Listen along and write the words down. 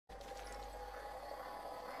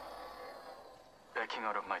hacking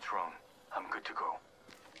out of my drone. I'm good to go.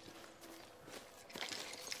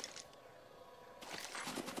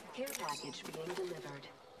 Care package being delivered.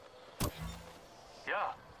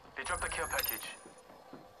 Yeah, they dropped the care package.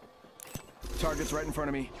 Target's right in front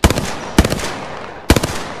of me.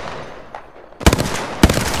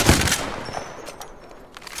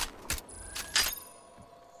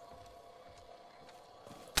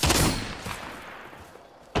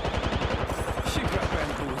 She got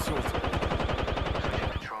bamboozled.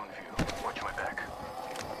 Switching to drone view. Watch my back.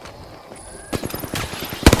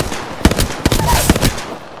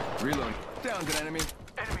 Reload. Downed an enemy.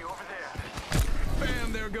 Enemy over there.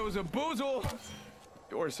 Bam, there goes a boozle.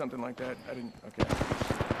 Or something like that. I didn't. Okay.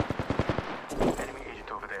 Enemy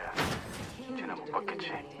agent over there. Dynamo bucket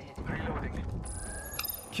chain. Reloading.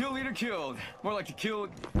 Kill leader killed. More like to kill.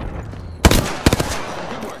 Good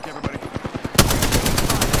work, everybody.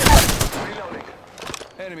 Reloading.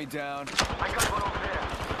 Enemy down. I got one over there.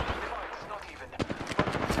 It's not even.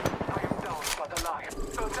 I am down but alive.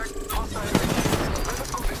 Contact hostile. Let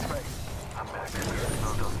us go this way. I'm back.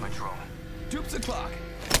 Load off my drone. Dupes the clock.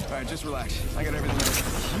 All right, just relax. I got everything ready.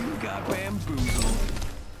 You got bamboozled.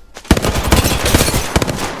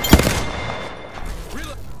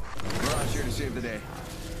 Reload. Mirage here to save the day.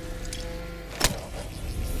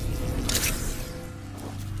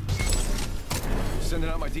 Sending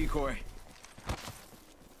out my decoy.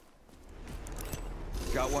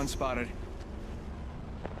 Got one spotted.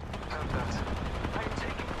 Contact. I am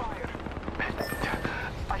taking fire.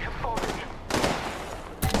 I have fallen.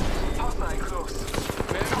 Hostile close.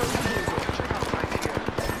 Check out right here.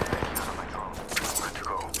 Hacking out of my drone. Good to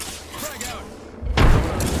go. Frag out.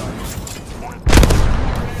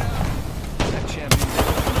 That champion.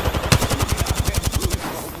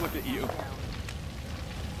 Look at you.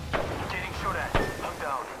 Getting shot at. I'm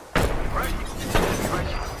down. Right.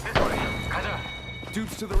 This way. Kaja.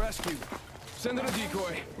 Dupes to the rescue. Send in a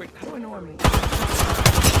decoy. Wait, how do I know I'm in? Weapons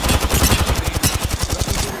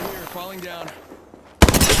over here, falling down.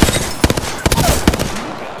 You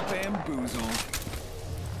got bamboozled.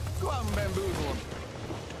 Go out and bamboozle him.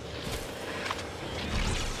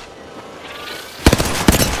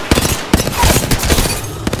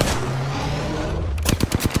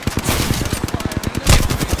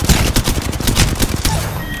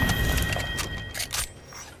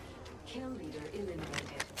 Kill leader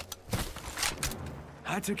eliminated.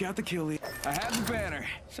 I took out the kill lead. I have the banner.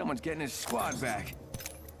 Someone's getting his squad back.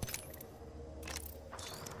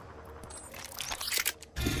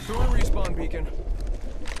 Throw a respawn beacon.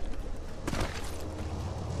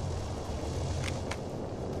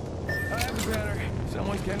 I have the banner.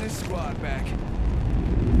 Someone's getting his squad back.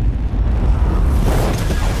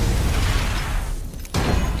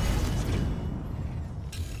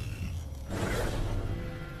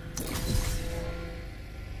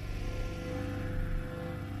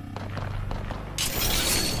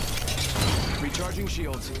 Recharging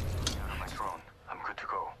shields. My drone. I'm good to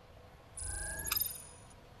go.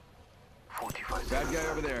 45 Bad seconds. guy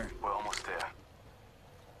over there. We're almost there.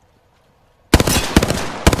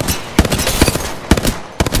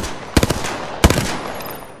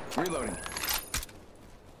 Reloading.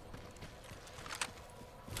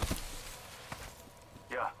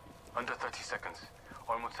 Yeah, under 30 seconds.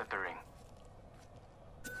 Almost at the ring.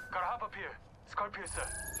 Gotta hop up here. Skull piercer.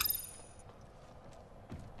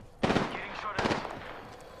 Getting shot at.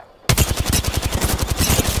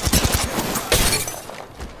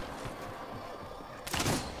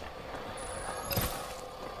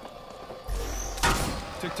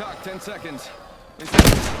 Tick-tock, 10 seconds.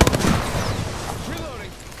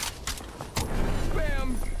 Reloading.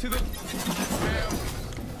 Bam! To the... Bam!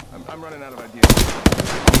 I'm running out of ideas.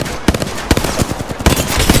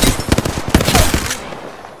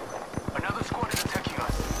 Another squad is attacking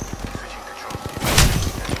us. Switching to drone.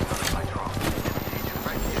 My drone. Agent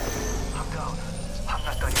right here. I'm down. I'm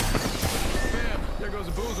not done yet. Bam! There goes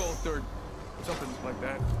a boozle, or something like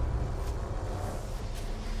that.